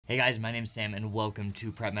Hey guys, my name's Sam and welcome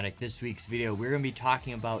to Prep Medic. This week's video, we're going to be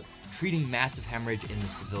talking about treating massive hemorrhage in the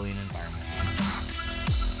civilian environment.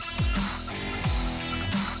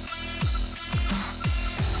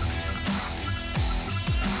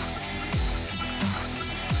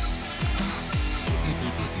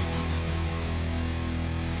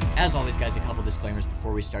 As always, guys, a couple disclaimers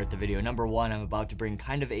before we start the video. Number one, I'm about to bring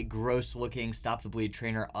kind of a gross looking Stop the Bleed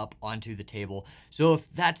trainer up onto the table. So if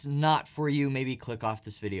that's not for you, maybe click off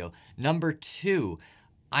this video. Number two,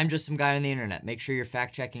 I'm just some guy on the internet. Make sure you're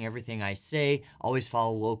fact checking everything I say. Always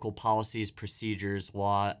follow local policies, procedures,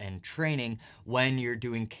 law, and training when you're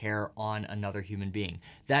doing care on another human being.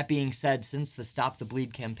 That being said, since the Stop the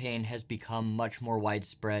Bleed campaign has become much more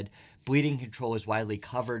widespread, bleeding control is widely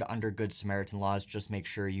covered under Good Samaritan laws. Just make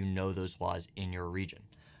sure you know those laws in your region.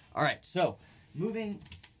 All right, so moving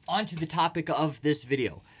on to the topic of this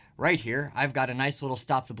video. Right here, I've got a nice little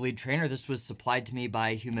Stop the Bleed trainer. This was supplied to me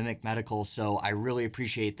by Humimic Medical, so I really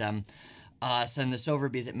appreciate them. Send this over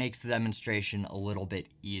because it makes the demonstration a little bit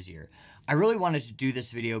easier. I really wanted to do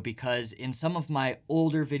this video because in some of my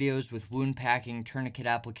older videos with wound packing, tourniquet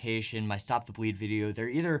application, my Stop the Bleed video, they're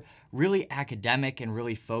either really academic and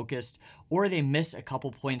really focused, or they miss a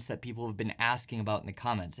couple points that people have been asking about in the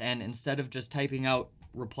comments. And instead of just typing out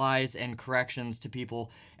replies and corrections to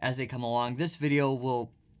people as they come along, this video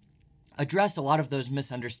will address a lot of those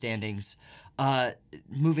misunderstandings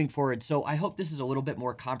moving forward. So I hope this is a little bit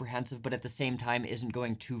more comprehensive, but at the same time isn't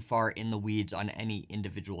going too far in the weeds on any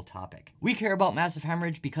individual topic. We care about massive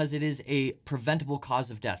hemorrhage because it is a preventable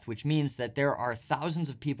cause of death, which means that there are thousands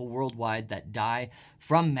of people worldwide that die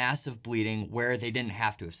from massive bleeding where they didn't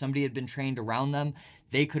have to. If somebody had been trained around them,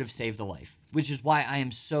 they could have saved a life, which is why I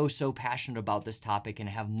am so passionate about this topic and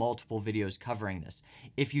have multiple videos covering this.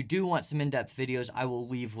 If you do want some in-depth videos, I will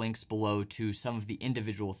leave links below to some of the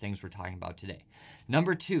individual things we're talking about today.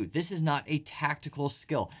 Number two, this is not a tactical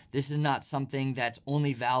skill. This is not something that's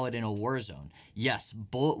only valid in a war zone. Yes,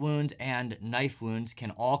 bullet wounds and knife wounds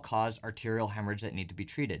can all cause arterial hemorrhage that need to be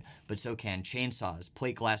treated, but so can chainsaws,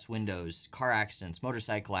 plate glass windows, car accidents,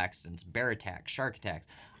 motorcycle accidents, bear attacks, shark attacks.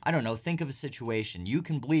 I don't know, think of a situation. You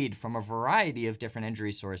can bleed from a variety of different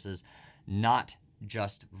injury sources, not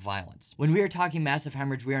just violence. When we are talking massive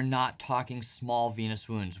hemorrhage, we are not talking small venous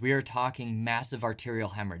wounds. We are talking massive arterial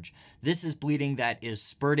hemorrhage. This is bleeding that is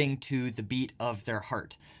spurting to the beat of their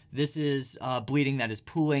heart. This is bleeding that is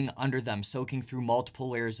pooling under them, soaking through multiple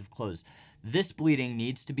layers of clothes. This bleeding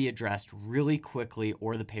needs to be addressed really quickly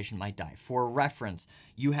or the patient might die. For reference,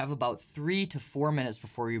 you have about 3 to 4 minutes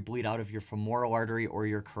before you bleed out of your femoral artery or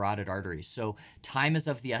your carotid artery. So time is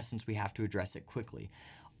of the essence. We have to address it quickly.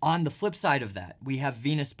 On the flip side of that, we have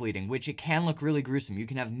venous bleeding, which it can look really gruesome. You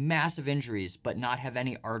can have massive injuries, but not have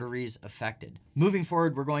any arteries affected. Moving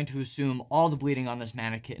forward, we're going to assume all the bleeding on this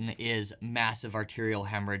mannequin is massive arterial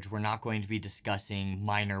hemorrhage. We're not going to be discussing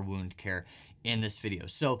minor wound care in this video.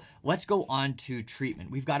 So let's go on to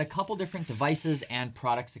treatment. We've got a couple different devices and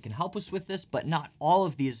products that can help us with this, but not all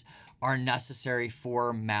of these are necessary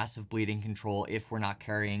for massive bleeding control if we're not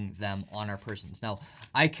carrying them on our persons. Now,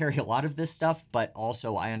 I carry a lot of this stuff, but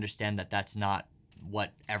also I understand that that's not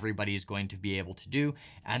what everybody's going to be able to do,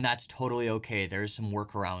 and that's totally okay. There's some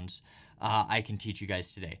workarounds I can teach you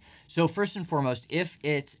guys today. So first and foremost, if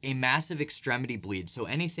it's a massive extremity bleed, so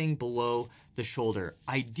anything below the shoulder,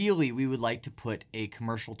 ideally we would like to put a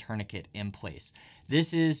commercial tourniquet in place.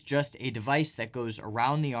 This is just a device that goes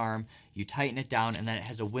around the arm, you tighten it down, and then it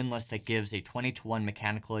has a windlass that gives a 20-to-1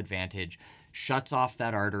 mechanical advantage, shuts off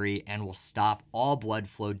that artery, and will stop all blood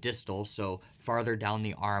flow distal, so farther down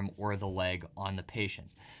the arm or the leg on the patient.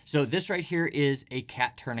 So this right here is a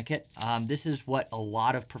CAT tourniquet. This is what a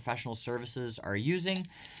lot of professional services are using.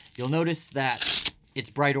 You'll notice that it's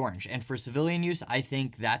bright orange, and for civilian use, I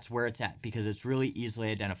think that's where it's at because it's really easily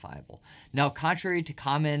identifiable. Now, contrary to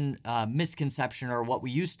common misconception or what we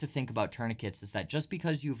used to think about tourniquets is that just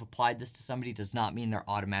because you've applied this to somebody does not mean they're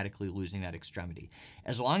automatically losing that extremity.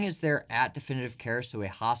 As long as they're at definitive care, so a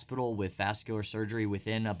hospital with vascular surgery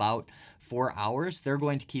within about 4 hours, they're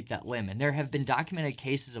going to keep that limb. And there have been documented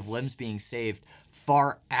cases of limbs being saved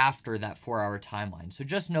far after that 4-hour timeline. So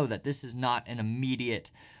just know that this is not an immediate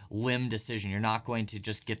limb decision. You're not going to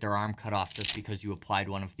just get their arm cut off just because you applied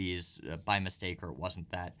one of these by mistake or it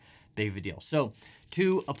wasn't that big of a deal. So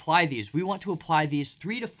to apply these, we want to apply these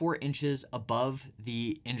 3 to 4 inches above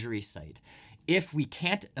the injury site. If we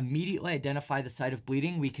can't immediately identify the site of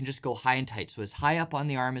bleeding, we can just go high and tight. So as high up on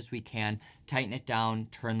the arm as we can, tighten it down,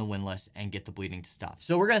 turn the windlass, and get the bleeding to stop.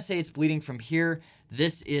 So we're gonna say it's bleeding from here.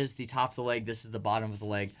 This is the top of the leg, this is the bottom of the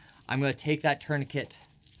leg. I'm gonna take that tourniquet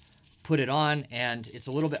put it on, and it's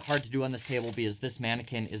a little bit hard to do on this table because this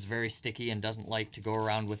mannequin is very sticky and doesn't like to go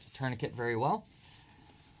around with the tourniquet very well.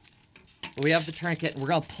 We have the tourniquet, and we're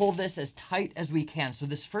gonna pull this as tight as we can. So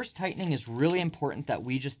this first tightening is really important that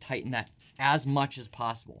we just tighten that as much as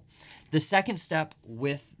possible. The second step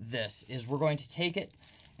with this is we're going to take it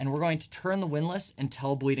and we're going to turn the windlass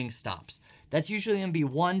until bleeding stops. That's usually gonna be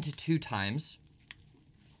 1 to 2 times.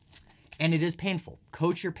 And it is painful.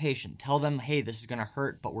 Coach your patient. Tell them, hey, this is gonna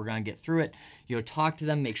hurt, but we're gonna get through it. You know, talk to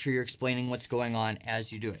them, make sure you're explaining what's going on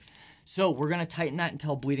as you do it. So we're gonna tighten that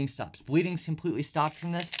until bleeding stops. Bleeding's completely stopped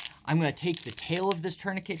from this. I'm gonna take the tail of this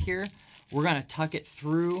tourniquet here. We're gonna tuck it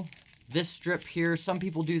through this strip here. Some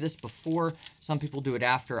people do this before, some people do it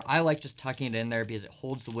after. I like just tucking it in there because it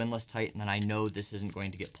holds the windlass tight, and then I know this isn't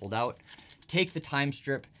going to get pulled out. Take the time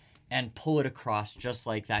strip and pull it across just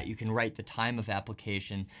like that. You can write the time of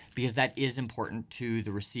application because that is important to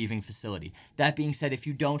the receiving facility. That being said, if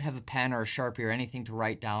you don't have a pen or a Sharpie or anything to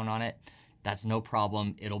write down on it, that's no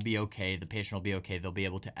problem. It'll be okay. The patient will be okay. They'll be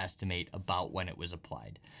able to estimate about when it was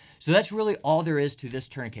applied. So that's really all there is to this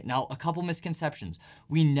tourniquet. Now, a couple misconceptions.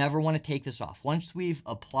 We never want to take this off. Once we've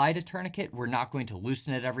applied a tourniquet, we're not going to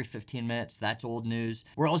loosen it every 15 minutes. That's old news.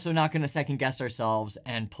 We're also not going to second guess ourselves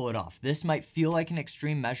and pull it off. This might feel like an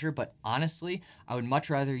extreme measure, but honestly, I would much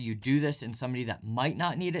rather you do this in somebody that might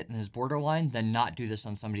not need it and is borderline than not do this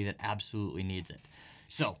on somebody that absolutely needs it.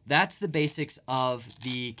 So that's the basics of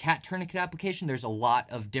the cat tourniquet application. There's a lot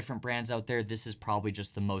of different brands out there. This is probably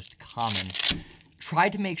just the most common. Try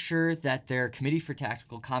to make sure that their Committee for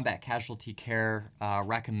Tactical Combat Casualty Care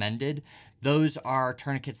recommended. Those are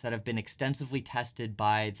tourniquets that have been extensively tested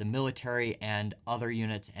by the military and other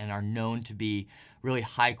units and are known to be really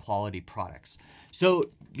high quality products. So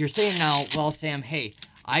you're saying now, well, Sam, hey,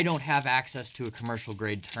 I don't have access to a commercial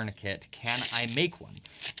grade tourniquet. Can I make one?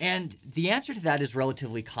 And the answer to that is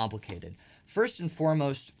relatively complicated. First and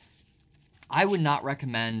foremost, I would not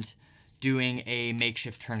recommend doing a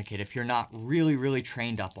makeshift tourniquet if you're not really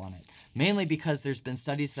trained up on it. Mainly because there's been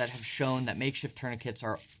studies that have shown that makeshift tourniquets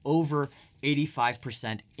are over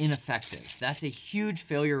 85% ineffective. That's a huge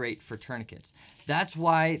failure rate for tourniquets. That's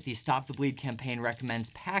why the Stop the Bleed campaign recommends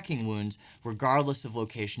packing wounds regardless of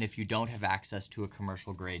location if you don't have access to a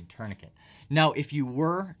commercial grade tourniquet. Now, if you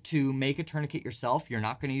were to make a tourniquet yourself, you're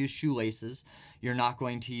not going to use shoelaces. You're not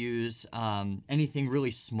going to use anything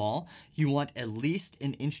really small. You want at least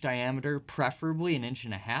 1 inch diameter, preferably 1.5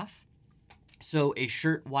 inches. So a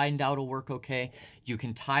shirt widened out will work okay. You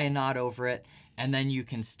can tie a knot over it, and then you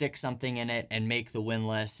can stick something in it and make the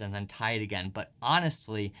windlass and then tie it again. But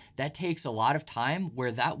honestly, that takes a lot of time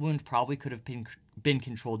where that wound probably could have been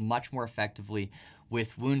controlled much more effectively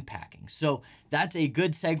with wound packing. So that's a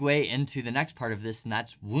good segue into the next part of this, and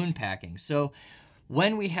that's wound packing. So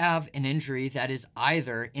when we have an injury that is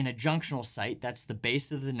either in a junctional site, that's the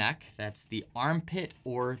base of the neck, that's the armpit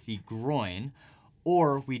or the groin,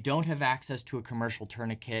 or we don't have access to a commercial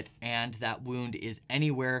tourniquet and that wound is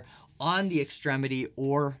anywhere on the extremity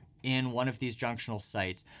or in one of these junctional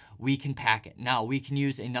sites, we can pack it. Now, we can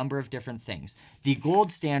use a number of different things. The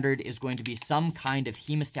gold standard is going to be some kind of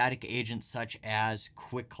hemostatic agent such as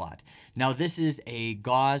QuikClot. Now, this is a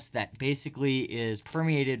gauze that basically is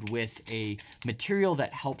permeated with a material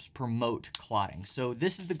that helps promote clotting. So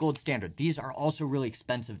this is the gold standard. These are also really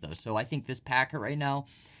expensive though. So I think this packet right now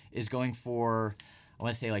is going for, I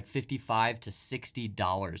want to say like $55 to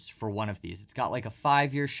 $60 for one of these. It's got like a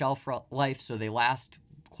 5-year shelf life, so they last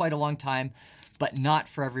quite a long time, but not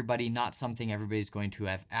for everybody, not something everybody's going to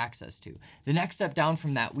have access to. The next step down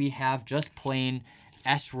from that, we have just plain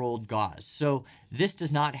S-rolled gauze. So this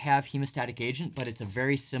does not have hemostatic agent, but it's a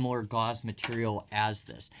very similar gauze material as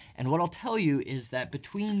this. And what I'll tell you is that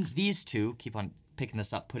between these two, keep on picking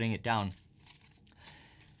this up, putting it down,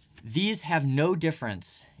 these have no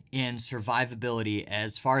difference in survivability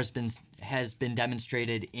as far as has been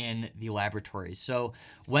demonstrated in the laboratory. So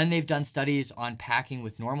when they've done studies on packing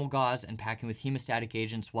with normal gauze and packing with hemostatic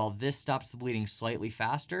agents, while this stops the bleeding slightly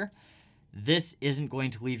faster, this isn't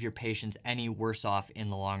going to leave your patients any worse off in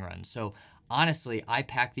the long run. So honestly, I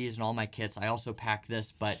pack these in all my kits. I also pack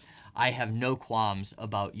this, but I have no qualms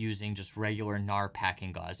about using just regular NAR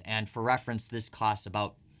packing gauze. And for reference, this costs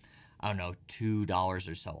about, I don't know,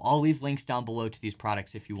 $2 or so. I'll leave links down below to these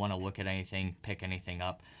products if you want to look at anything, pick anything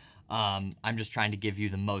up. I'm just trying to give you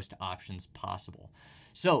the most options possible.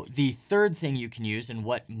 So the third thing you can use, and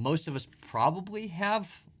what most of us probably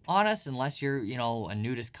have on us, unless you're, you know, a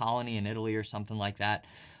nudist colony in Italy or something like that,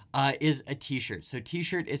 is a t-shirt. So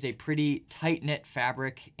t-shirt is a pretty tight-knit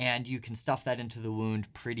fabric, and you can stuff that into the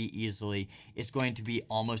wound pretty easily. It's going to be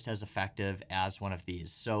almost as effective as one of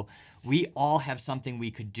these. So we all have something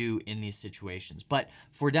we could do in these situations. But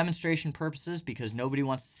for demonstration purposes, because nobody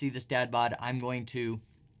wants to see this dad bod, I'm going to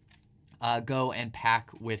go and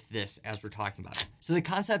pack with this as we're talking about it. So the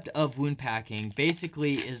concept of wound packing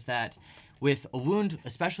basically is that with a wound,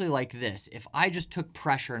 especially like this, if I just took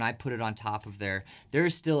pressure and I put it on top of there,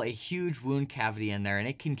 there's still a huge wound cavity in there, and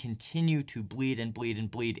it can continue to bleed and bleed and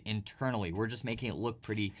bleed internally. We're just making it look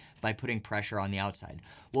pretty by putting pressure on the outside.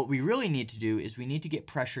 What we really need to do is we need to get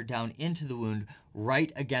pressure down into the wound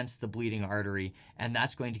right against the bleeding artery, and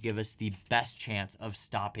that's going to give us the best chance of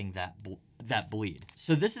stopping that bleed.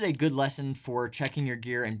 So this is a good lesson for checking your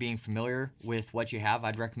gear and being familiar with what you have.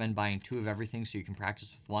 I'd recommend buying 2 of everything so you can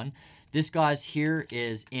practice with 1. This gauze here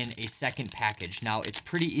is in a second package. Now it's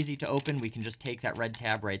pretty easy to open. We can just take that red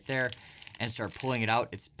tab right there and start pulling it out.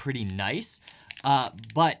 It's pretty nice.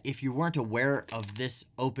 But if you weren't aware of this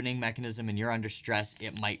opening mechanism and you're under stress,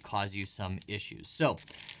 it might cause you some issues. So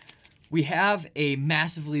we have a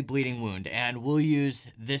massively bleeding wound, and we'll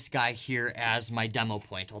use this guy here as my demo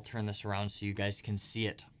point. I'll turn this around so you guys can see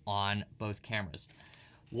it on both cameras.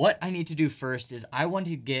 What I need to do first is I want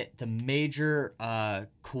to get the major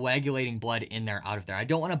coagulating blood in there out of there. I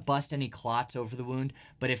don't want to bust any clots over the wound,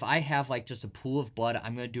 but if I have like just a pool of blood,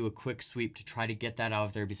 I'm going to do a quick sweep to try to get that out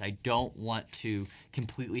of there because I don't want to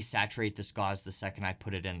completely saturate this gauze the second I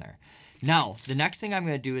put it in there. Now, the next thing I'm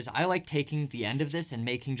going to do is I like taking the end of this and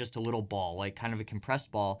making just a little ball, like kind of a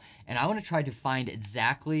compressed ball, and I want to try to find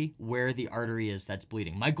exactly where the artery is that's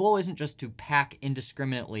bleeding. My goal isn't just to pack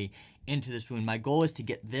indiscriminately into this wound. My goal is to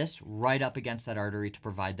get this right up against that artery to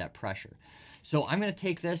provide that pressure. So I'm going to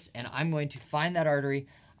take this and I'm going to find that artery.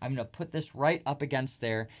 I'm going to put this right up against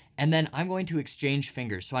there, and then I'm going to exchange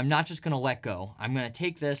fingers. So I'm not just going to let go. I'm going to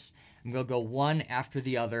take this, I'm going to go one after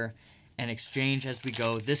the other, and exchange as we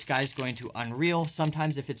go. This guy's going to unreel.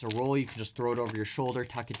 Sometimes if it's a roll, you can just throw it over your shoulder,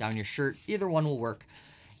 tuck it down your shirt. Either one will work.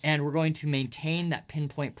 And we're going to maintain that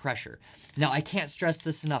pinpoint pressure. Now, I can't stress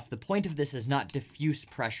this enough. The point of this is not diffuse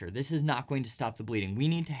pressure. This is not going to stop the bleeding. We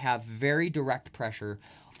need to have very direct pressure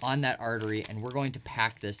on that artery, and we're going to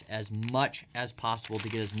pack this as much as possible to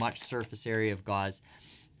get as much surface area of gauze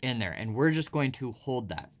in there. And we're just going to hold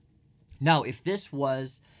that. Now, if this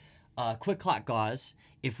was quick clot gauze,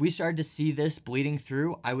 if we started to see this bleeding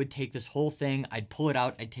through, I would take this whole thing, I'd pull it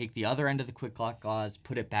out, I'd take the other end of the quick clot gauze,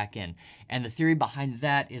 put it back in. And the theory behind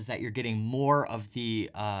that is that you're getting more of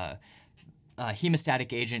the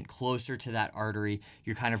hemostatic agent closer to that artery.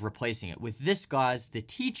 You're kind of replacing it. With this gauze, the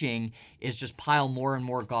teaching is just pile more and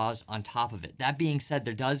more gauze on top of it. That being said,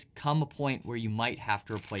 there does come a point where you might have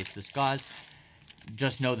to replace this gauze.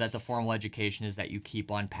 Just know that the formal education is that you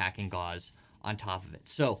keep on packing gauze on top of it.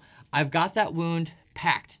 So I've got that wound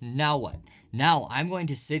packed. Now what? Now I'm going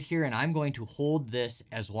to sit here and I'm going to hold this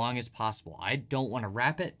as long as possible. I don't want to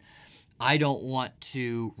wrap it. I don't want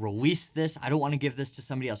to release this. I don't want to give this to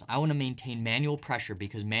somebody else. I want to maintain manual pressure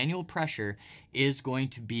because manual pressure is going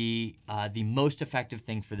to be the most effective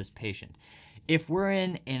thing for this patient. If we're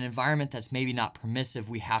in an environment that's maybe not permissive,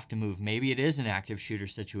 we have to move. Maybe it is an active shooter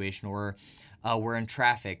situation or we're in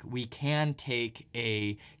traffic. We can take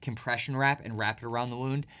a compression wrap and wrap it around the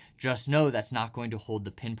wound. Just know that's not going to hold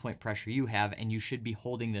the pinpoint pressure you have, and you should be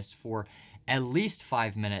holding this for at least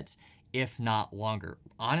 5 minutes, if not longer.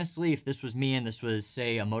 Honestly, if this was me and this was,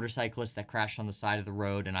 say, a motorcyclist that crashed on the side of the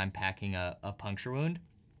road and I'm packing a puncture wound,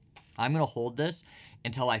 I'm going to hold this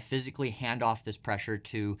until I physically hand off this pressure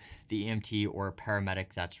to the EMT or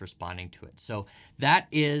paramedic that's responding to it. So that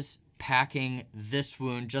is packing this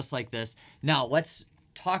wound just like this. Now let's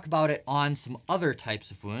talk about it on some other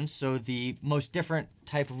types of wounds. So the most different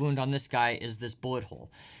type of wound on this guy is this bullet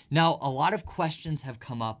hole. Now, a lot of questions have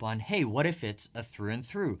come up on, hey, what if it's a through and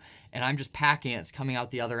through? And I'm just packing it, it's coming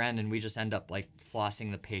out the other end, and we just end up like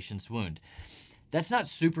flossing the patient's wound. That's not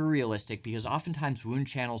super realistic because oftentimes wound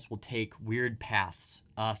channels will take weird paths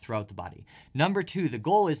throughout the body. Number two, the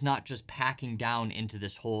goal is not just packing down into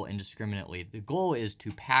this hole indiscriminately. The goal is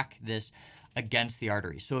to pack this against the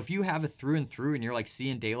artery. So if you have a through and through and you're like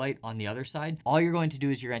seeing daylight on the other side, all you're going to do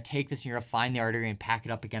is you're going to take this and you're going to find the artery and pack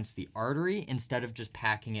it up against the artery instead of just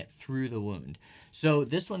packing it through the wound. So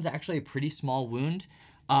this one's actually a pretty small wound,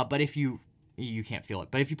 but if you can't feel it.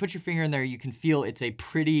 But if you put your finger in there, you can feel it's a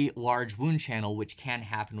pretty large wound channel, which can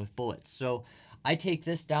happen with bullets. So I take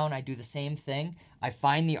this down, I do the same thing. I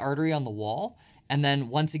find the artery on the wall, and then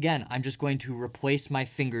once again, I'm just going to replace my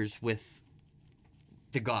fingers with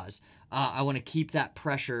the gauze. I want to keep that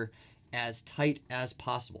pressure as tight as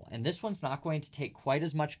possible. And this one's not going to take quite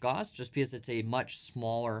as much gauze just because it's a much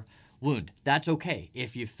smaller wound. That's okay.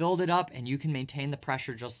 If you filled it up and you can maintain the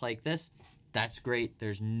pressure just like this, that's great.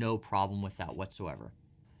 There's no problem with that whatsoever.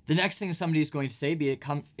 The next thing somebody's going to say,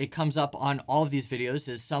 it comes up on all of these videos,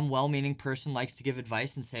 is some well-meaning person likes to give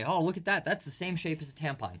advice and say, oh, look at that. That's the same shape as a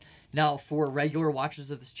tampon. Now, for regular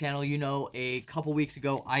watchers of this channel, you know, a couple weeks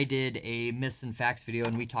ago, I did a myths and facts video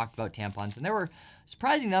and we talked about tampons. And there were a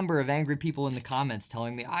surprising number of angry people in the comments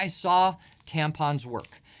telling me, I saw tampons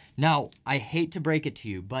work. Now, I hate to break it to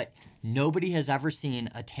you, but nobody has ever seen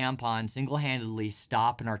a tampon single-handedly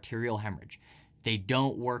stop an arterial hemorrhage. They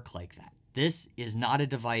don't work like that. This is not a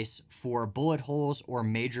device for bullet holes or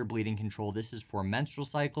major bleeding control. This is for menstrual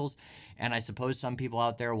cycles, and I suppose some people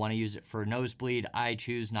out there want to use it for nosebleed. I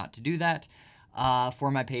choose not to do that.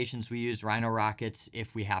 For my patients, we use rhino rockets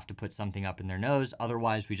if we have to put something up in their nose.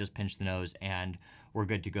 Otherwise, we just pinch the nose and we're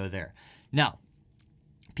good to go there. Now,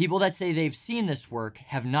 people that say they've seen this work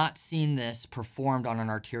have not seen this performed on an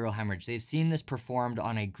arterial hemorrhage. They've seen this performed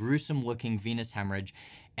on a gruesome looking venous hemorrhage,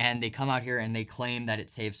 and they come out here and they claim that it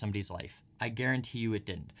saved somebody's life. I guarantee you it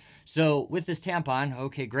didn't. So with this tampon,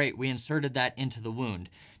 okay, great. We inserted that into the wound.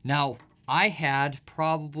 Now, I had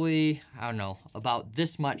probably, I don't know, about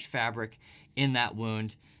this much fabric in that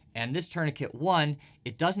wound. And this tourniquet, one,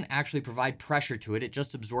 it doesn't actually provide pressure to it. It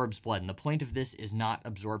just absorbs blood. And the point of this is not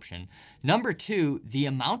absorption. Number two, the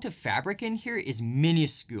amount of fabric in here is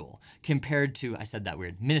minuscule compared to, I said that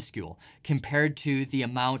weird, minuscule, compared to the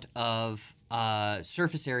amount of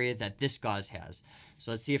surface area that this gauze has.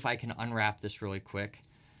 So let's see if I can unwrap this really quick.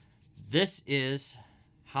 This is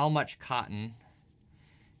how much cotton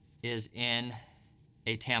is in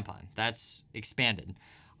a tampon. That's expanded.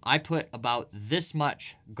 I put about this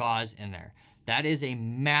much gauze in there. That is a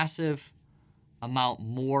massive amount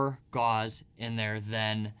more gauze in there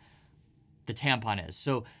than the tampon is.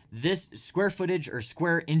 So this square footage or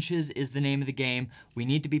square inches is the name of the game. We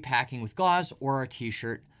need to be packing with gauze or a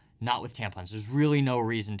t-shirt, not with tampons. There's really no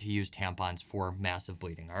reason to use tampons for massive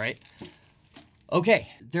bleeding, all right?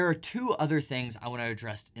 Okay, there are two other things I want to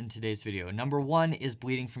address in today's video. Number one is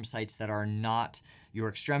bleeding from sites that are not your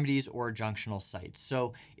extremities or junctional sites.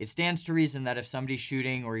 So it stands to reason that if somebody's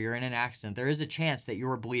shooting or you're in an accident, there is a chance that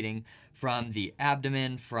you're bleeding from the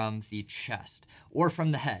abdomen, from the chest, or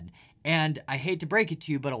from the head. And I hate to break it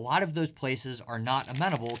to you, but a lot of those places are not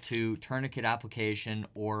amenable to tourniquet application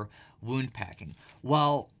or wound packing.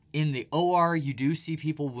 While in the OR, you do see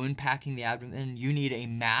people wound packing the abdomen. You need a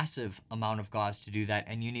massive amount of gauze to do that,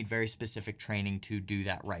 and you need very specific training to do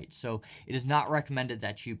that right. So it is not recommended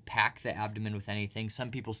that you pack the abdomen with anything.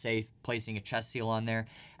 Some people say placing a chest seal on there,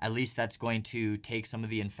 at least that's going to take some of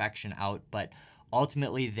the infection out, but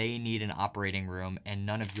ultimately they need an operating room, and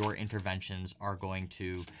none of your interventions are going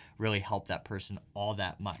to really help that person all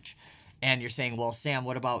that much. And you're saying, well, Sam,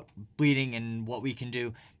 what about bleeding and what we can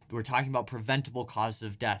do? We're talking about preventable causes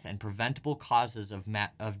of death, and preventable causes of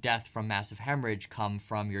death from massive hemorrhage come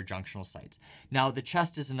from your junctional sites. Now, the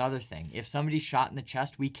chest is another thing. If somebody's shot in the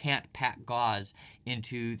chest, we can't pack gauze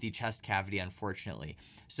into the chest cavity, unfortunately.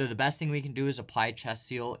 So the best thing we can do is apply chest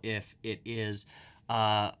seal if it is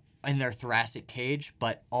in their thoracic cage,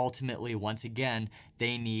 but ultimately, once again,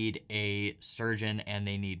 they need a surgeon and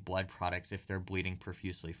they need blood products if they're bleeding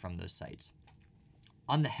profusely from those sites.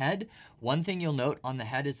 On the head, one thing you'll note on the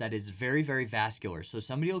head is that it's very, very vascular. So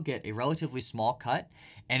somebody will get a relatively small cut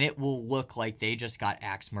and it will look like they just got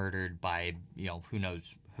axe murdered by, you know, who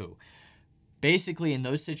knows who. Basically, in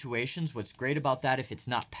those situations, what's great about that, if it's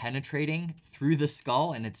not penetrating through the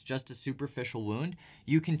skull and it's just a superficial wound,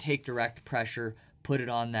 you can take direct pressure, put it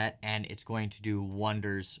on that, and it's going to do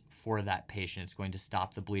wonders for that patient. It's going to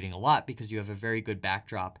stop the bleeding a lot because you have a very good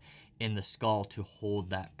backdrop in the skull to hold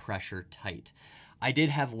that pressure tight. I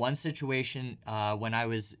did have one situation when I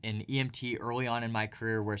was in EMT early on in my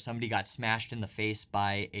career where somebody got smashed in the face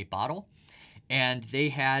by a bottle, and they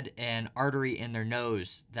had an artery in their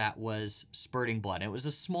nose that was spurting blood. And it was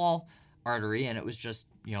a small artery, and it was just,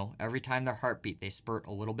 you know, every time their heart beat, they spurt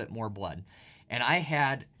a little bit more blood. And I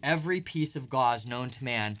had every piece of gauze known to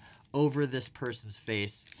man over this person's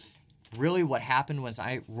face. Really what happened was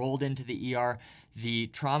I rolled into the ER, the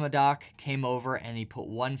trauma doc came over and he put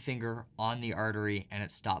one finger on the artery and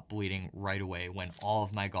it stopped bleeding right away when all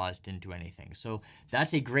of my gauze didn't do anything. So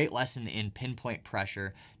that's a great lesson in pinpoint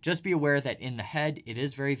pressure. Just be aware that in the head, it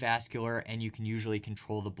is very vascular and you can usually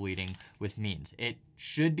control the bleeding with means. It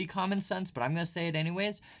should be common sense, but I'm gonna say it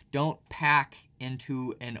anyways. Don't pack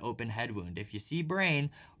into an open head wound. If you see brain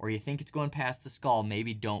or you think it's going past the skull,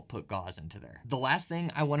 maybe don't put gauze into there. The last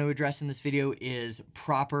thing I want to address in this video is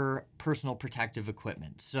proper personal protective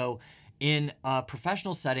equipment. So In a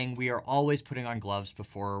professional setting, we are always putting on gloves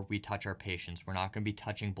before we touch our patients. We're not going to be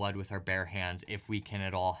touching blood with our bare hands if we can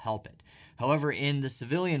at all help it. However, in the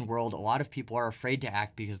civilian world, a lot of people are afraid to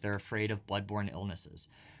act because they're afraid of bloodborne illnesses.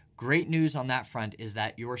 Great news on that front is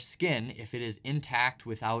that your skin, if it is intact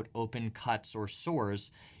without open cuts or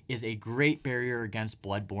sores, is a great barrier against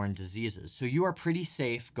bloodborne diseases. So you are pretty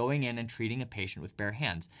safe going in and treating a patient with bare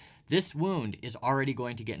hands. This wound is already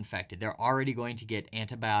going to get infected. They're already going to get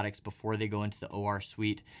antibiotics before they go into the OR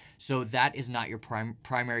suite. So that is not your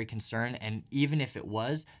primary concern. And even if it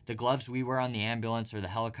was, the gloves we wear on the ambulance or the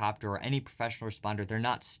helicopter or any professional responder, they're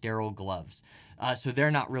not sterile gloves. So they're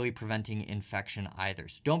not really preventing infection either.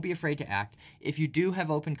 So don't be afraid to act. If you do have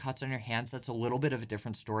open cuts on your hands, that's a little bit of a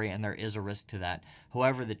different story and there is a risk to that.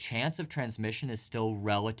 However, the chance of transmission is still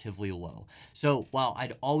relatively low. So while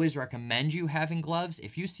I'd always recommend you having gloves,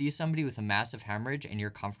 if you see somebody with a massive hemorrhage and you're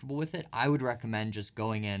comfortable with it, I would recommend just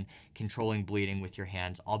going in, controlling bleeding with your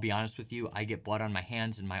hands. I'll be honest with you, I get blood on my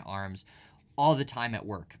hands and my arms all the time at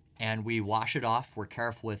work. And we wash it off, we're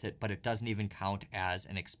careful with it, but it doesn't even count as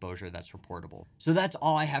an exposure that's reportable. So that's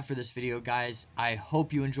all I have for this video, guys. I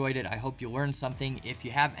hope you enjoyed it. I hope you learned something. If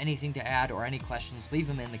you have anything to add or any questions, leave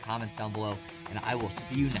them in the comments down below, and I will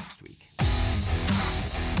see you next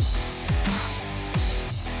week.